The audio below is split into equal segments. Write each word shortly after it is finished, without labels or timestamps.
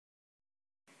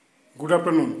Good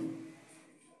afternoon.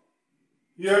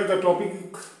 Here the topic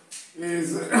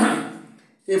is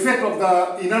effect of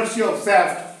the inertia of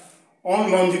shaft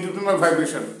on longitudinal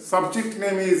vibration. Subject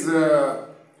name is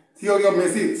theory of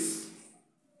machines.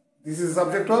 This is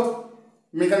subject of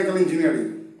mechanical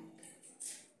engineering.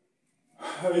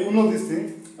 You know this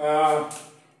thing.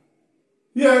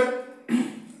 Here,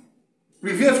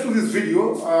 previous to this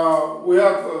video, we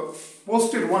have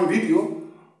posted one video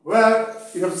where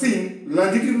you have seen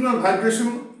longitudinal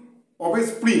vibration of a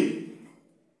spring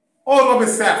or of a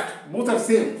shaft. Both are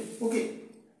same. Okay.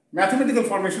 Mathematical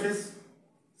formation is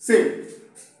same.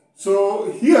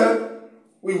 So here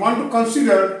we want to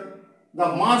consider the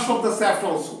mass of the shaft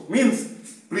also. Means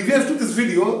previous to this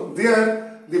video,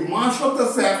 there the mass of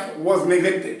the shaft was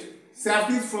neglected. Shaft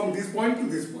is from this point to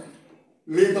this point.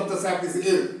 Length of the shaft is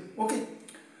L. Okay.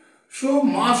 So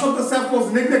mass of the shaft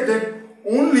was neglected.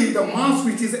 Only the mass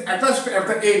which is attached at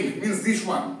the end, means this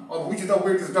one, or which the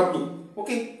weight is W.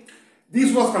 Okay.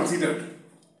 This was considered.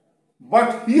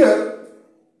 But here,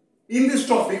 in this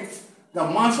topic, the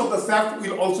mass of the shaft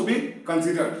will also be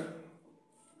considered.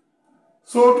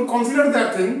 So to consider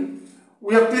that thing,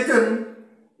 we have taken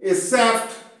a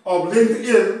shaft of length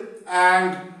L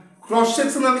and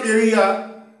cross-sectional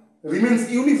area remains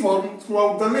uniform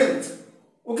throughout the length.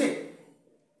 Okay.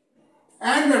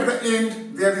 And at the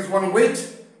end, there is one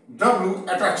weight W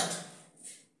attached.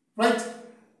 Right?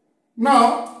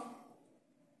 Now,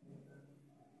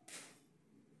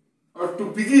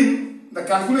 to begin the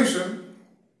calculation,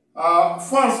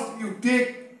 first you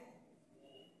take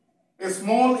a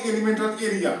small elemental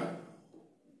area.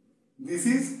 This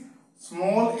is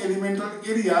small elemental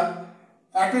area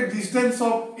at a distance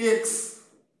of x.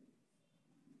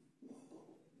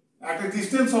 At a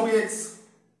distance of x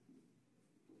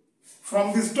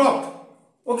from this top.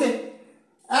 Okay.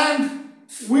 And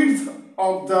width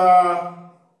of the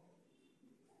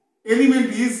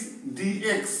element is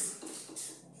dx.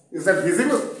 Is that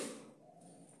visible?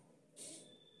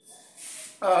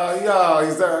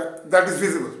 That is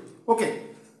visible. Okay.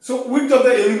 So width of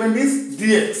the element is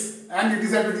dx and it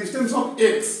is at a distance of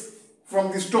x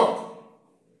from this top.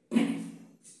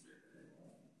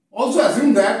 Also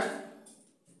assume that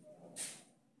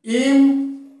m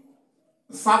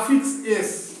suffix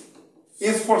s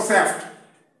for shaft.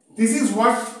 This is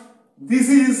what? This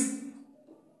is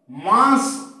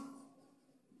mass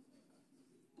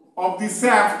of the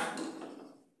shaft,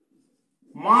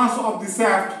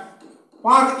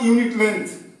 per unit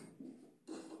length,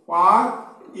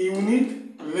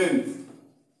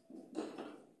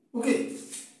 Okay,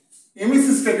 ms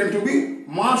is taken to be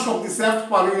mass of the shaft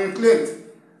per unit length.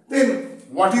 Then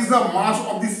what is the mass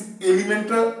of this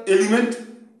element?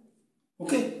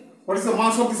 Okay, what is the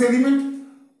mass of this element?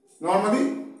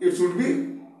 Normally it should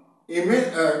be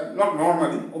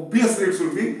obviously it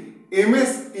should be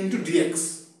ms into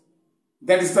dx.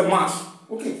 That is the mass.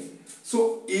 Okay,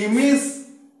 so ms,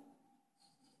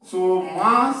 so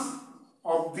mass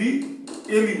of the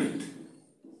element.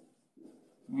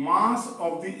 Mass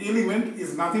of the element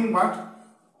is nothing but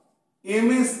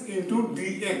ms into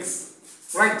dx.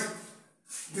 Right?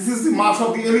 This is the mass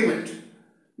of the element.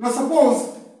 Now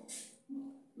suppose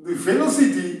the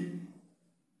velocity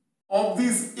of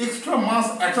this extra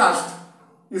mass attached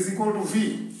is equal to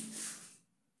v.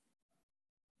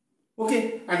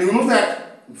 Okay, and you know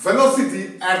that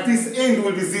velocity at this end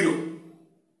will be 0.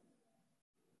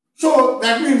 So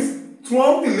that means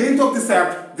throughout the length of the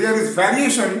shaft there is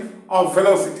variation of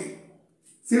velocity.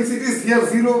 Since it is here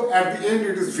 0, at the end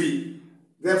it is v.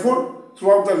 Therefore,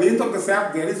 throughout the length of the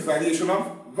shaft there is variation of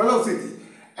velocity.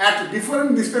 At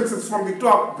different distances from the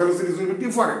top, velocities will be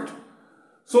different.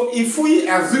 So if we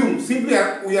assume, simply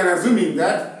we are assuming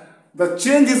that the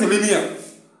change is linear.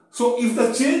 So if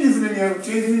the change is linear,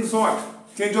 change means what?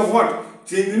 Change of what?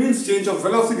 Change means change of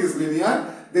velocity is linear.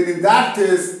 Then in that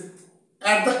case,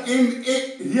 at the end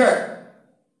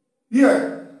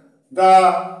here,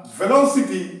 the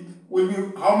velocity will be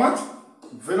how much?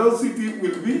 Velocity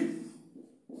will be,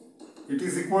 it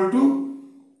is equal to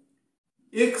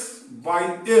x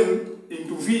by L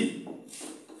into v.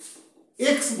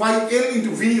 X by L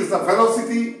into v is the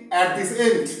velocity at this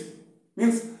end.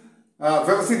 Means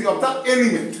velocity of the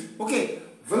element. Okay.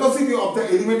 Velocity of the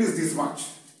element is this much.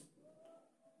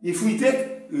 If we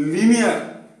take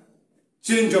linear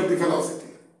change of the velocity.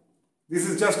 This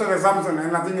is just an assumption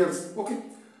and nothing else. Okay.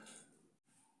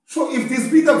 So if this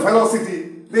be the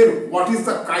velocity, then what is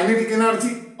the kinetic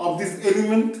energy of this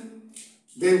element?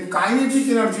 Then kinetic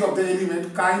energy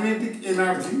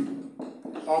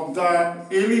of the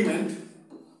element,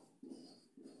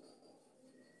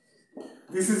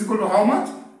 this is equal to how much?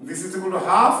 This is equal to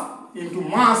half into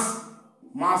mass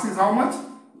mass is how much?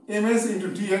 ms into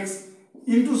dx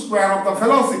into square of the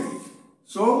velocity.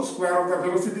 So square of the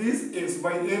velocity is x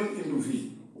by L into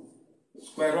v.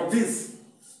 Square of this.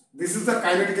 This is the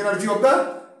kinetic energy of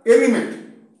the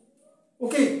element.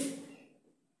 Okay.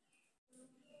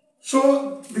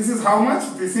 So this is how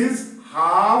much? This is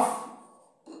half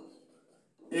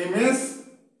ms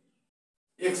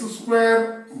x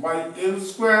square by L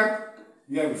square,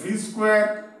 here v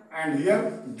square and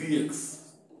here dx.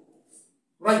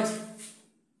 Right?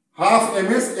 Half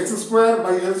ms x square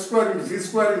by L square into v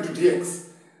square into dx.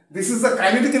 This is the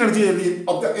kinetic energy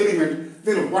of the element.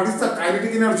 Then what is the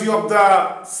kinetic energy of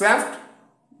the shaft?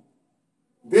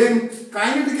 Then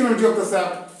kinetic energy of the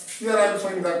shaft. Here I am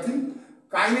showing that thing.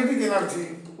 Kinetic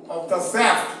energy of the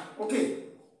shaft. Okay.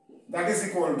 That is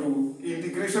equal to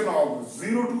integration of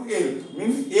 0 to L.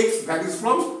 Means x values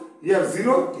from here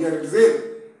 0, here it is L.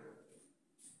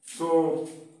 So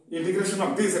integration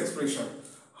of this expression.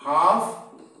 Half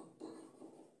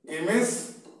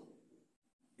ms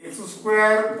x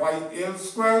square by L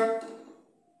square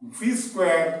v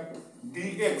square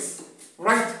dx.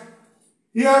 Right?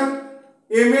 Here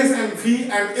ms and v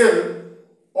and L,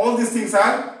 all these things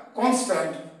are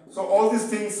constant. So all these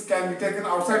things can be taken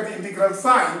outside the integral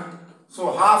sign.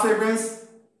 So half ms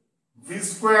v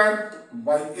square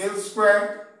by L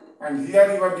square, and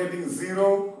here you are getting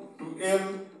 0 to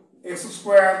L x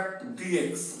square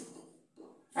dx.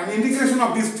 And integration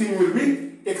of this thing will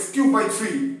be x cube by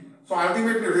 3. So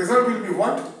ultimately result will be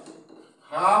what?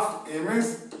 Half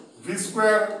ms v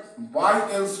square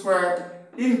by L square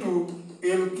into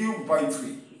L cube by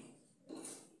 3.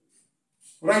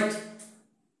 Right?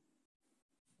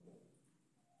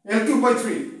 L cube by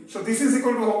 3. So this is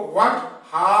equal to what?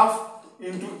 Half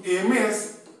into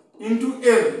ms into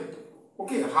L.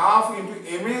 Okay, half into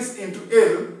ms into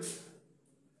L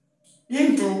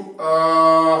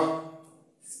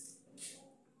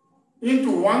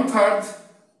into one third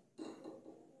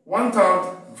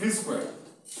v square.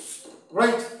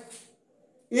 Right?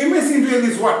 ms into L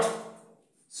is what?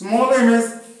 Small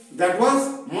ms, that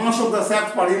was mass of the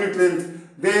shaft per unit length.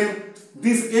 Then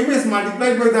this ms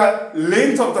multiplied by the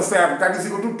length of the shaft, that is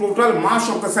equal to total mass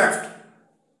of the shaft.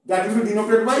 That will be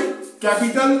denoted by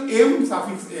capital M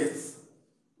suffix s.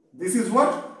 This is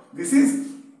what? This is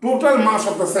total mass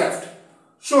of the shaft.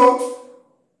 So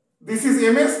this is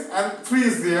ms and 3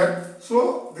 is there.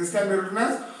 So this can be written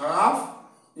as half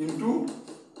into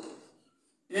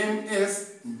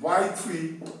ms by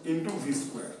 3 into v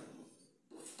square.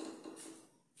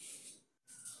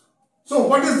 So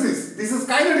what is this? This is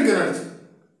kinetic energy.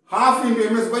 Half into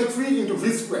ms by 3 into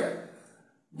v square.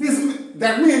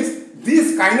 That means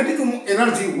this kinetic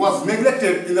energy was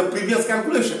neglected in the previous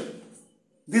calculation.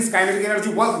 This kinetic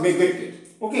energy was neglected.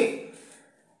 Okay.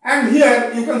 And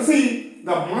here you can see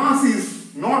the mass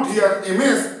is not here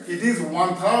ms, it is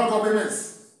 1/3 of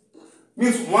ms.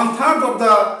 Means 1/3 of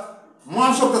the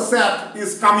mass of the shaft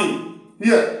is coming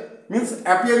here. Means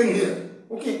appearing here.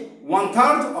 Okay.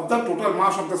 1/3 of the total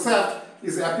mass of the shaft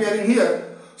is appearing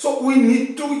here. So we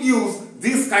need to use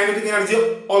this kinetic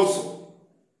energy also.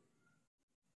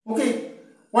 Okay.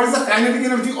 What is the kinetic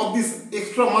energy of this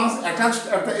extra mass attached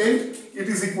at the end? It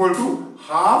is equal to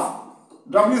half.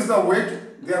 W is the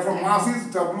weight. Therefore mass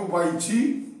is W by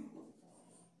G.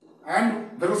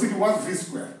 And velocity was V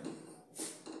square.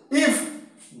 If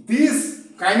this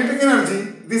kinetic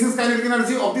energy, this is kinetic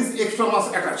energy of this extra mass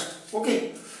attached.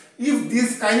 Okay. If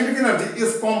this kinetic energy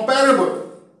is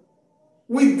comparable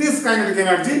with this kinetic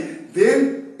energy,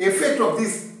 then effect of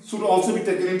this should also be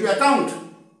taken into account.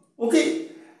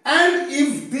 Okay. And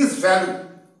if this value,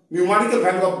 numerical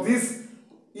value of this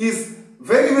is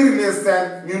very less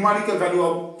than numerical value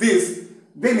of this,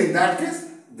 then in that case,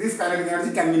 this kinetic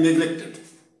energy can be neglected.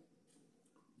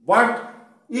 But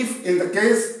if in the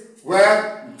case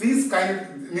where this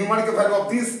numerical value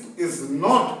of this is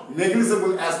not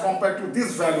negligible as compared to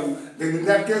this value, then in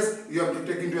that case, you have to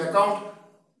take into account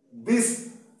this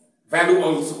value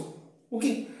also.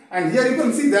 Okay. And here you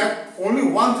can see that only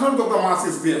 1/3 of the mass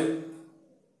is there.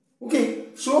 Okay,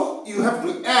 so you have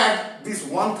to add this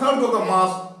 1/3 of the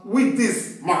mass with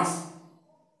this mass.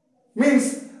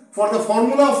 Means for the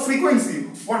formula of frequency,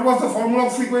 what was the formula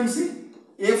of frequency?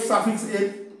 F suffix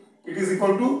n, it is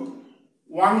equal to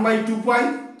 1 by 2 pi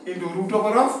into root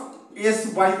over of s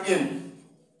by m.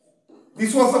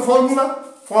 This was the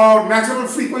formula for natural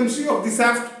frequency of the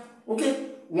shaft.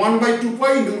 Okay, 1 by 2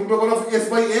 pi into root over of s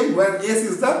by m, where s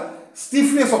is the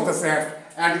stiffness of the shaft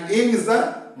and m is the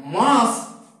mass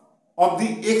of the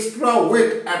extra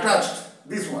weight attached,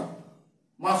 this one,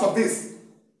 mass of this.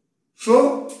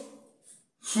 So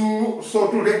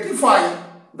to rectify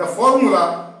the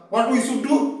formula, what we should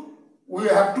do? We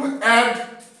have to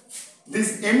add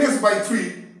this ms by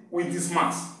 3 with this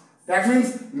mass. That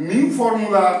means new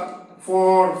formula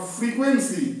for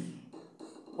frequency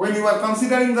when you are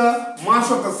considering the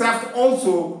mass of the shaft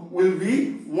also will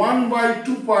be 1 by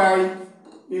 2 pi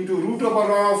into root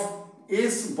over of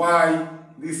s by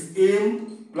this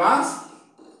m plus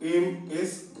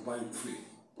ms by 3.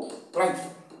 Right.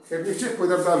 Let me check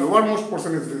whether the lowermost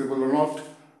portion is visible or not.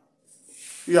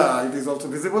 Yeah, it is also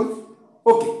visible.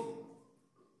 Okay.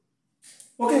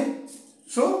 Okay.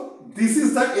 So this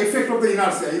is the effect of the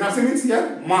inertia. Inertia means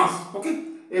here mass. Okay.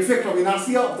 Effect of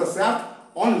inertia of the shaft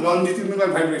on longitudinal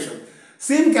vibration.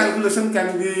 Same calculation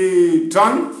can be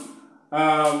done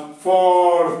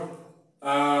for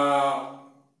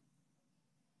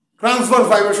transverse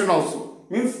vibration also.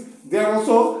 Means there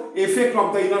also effect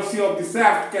of the inertia of the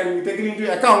shaft can be taken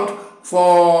into account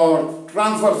for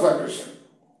transverse vibration.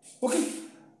 Okay.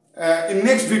 In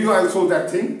next video I will show that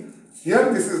thing.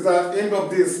 Here this is the end of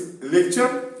this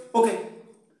lecture. Okay.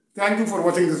 Thank you for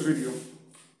watching this video.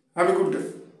 Have a good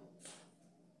day.